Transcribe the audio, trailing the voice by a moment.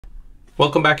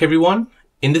Welcome back everyone.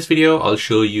 In this video, I'll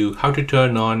show you how to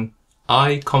turn on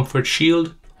Eye Comfort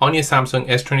Shield on your Samsung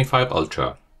S25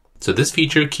 Ultra. So this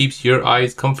feature keeps your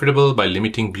eyes comfortable by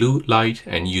limiting blue light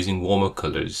and using warmer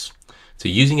colors. So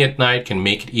using it at night can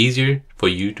make it easier for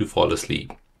you to fall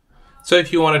asleep. So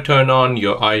if you want to turn on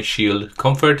your Eye Shield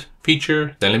Comfort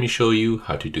feature, then let me show you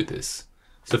how to do this.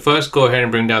 So first go ahead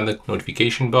and bring down the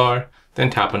notification bar, then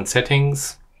tap on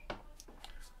Settings.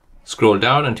 Scroll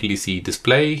down until you see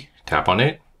Display, tap on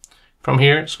it. From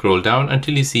here, scroll down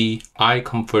until you see Eye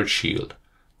Comfort Shield.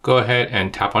 Go ahead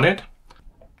and tap on it.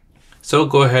 So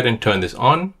go ahead and turn this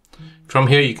on. From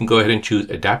here, you can go ahead and choose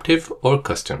Adaptive or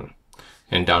Custom.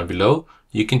 And down below,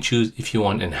 you can choose if you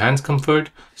want Enhanced Comfort,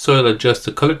 so it'll adjust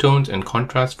the color tones and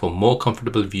contrast for more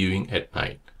comfortable viewing at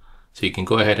night. So you can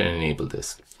go ahead and enable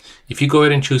this. If you go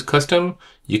ahead and choose Custom,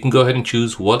 you can go ahead and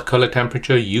choose what color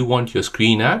temperature you want your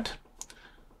screen at.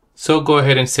 So go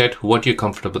ahead and set what you're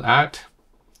comfortable at.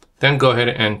 Then go ahead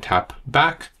and tap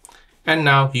back. And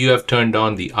now you have turned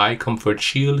on the Eye Comfort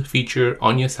Shield feature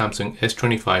on your Samsung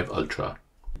S25 Ultra.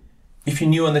 If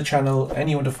you're new on the channel and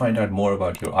you want to find out more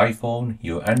about your iPhone,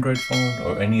 your Android phone,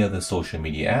 or any other social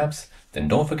media apps, then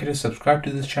don't forget to subscribe to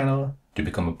this channel to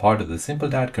become a part of the Simple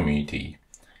Dad community.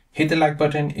 Hit the like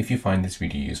button if you find this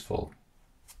video useful.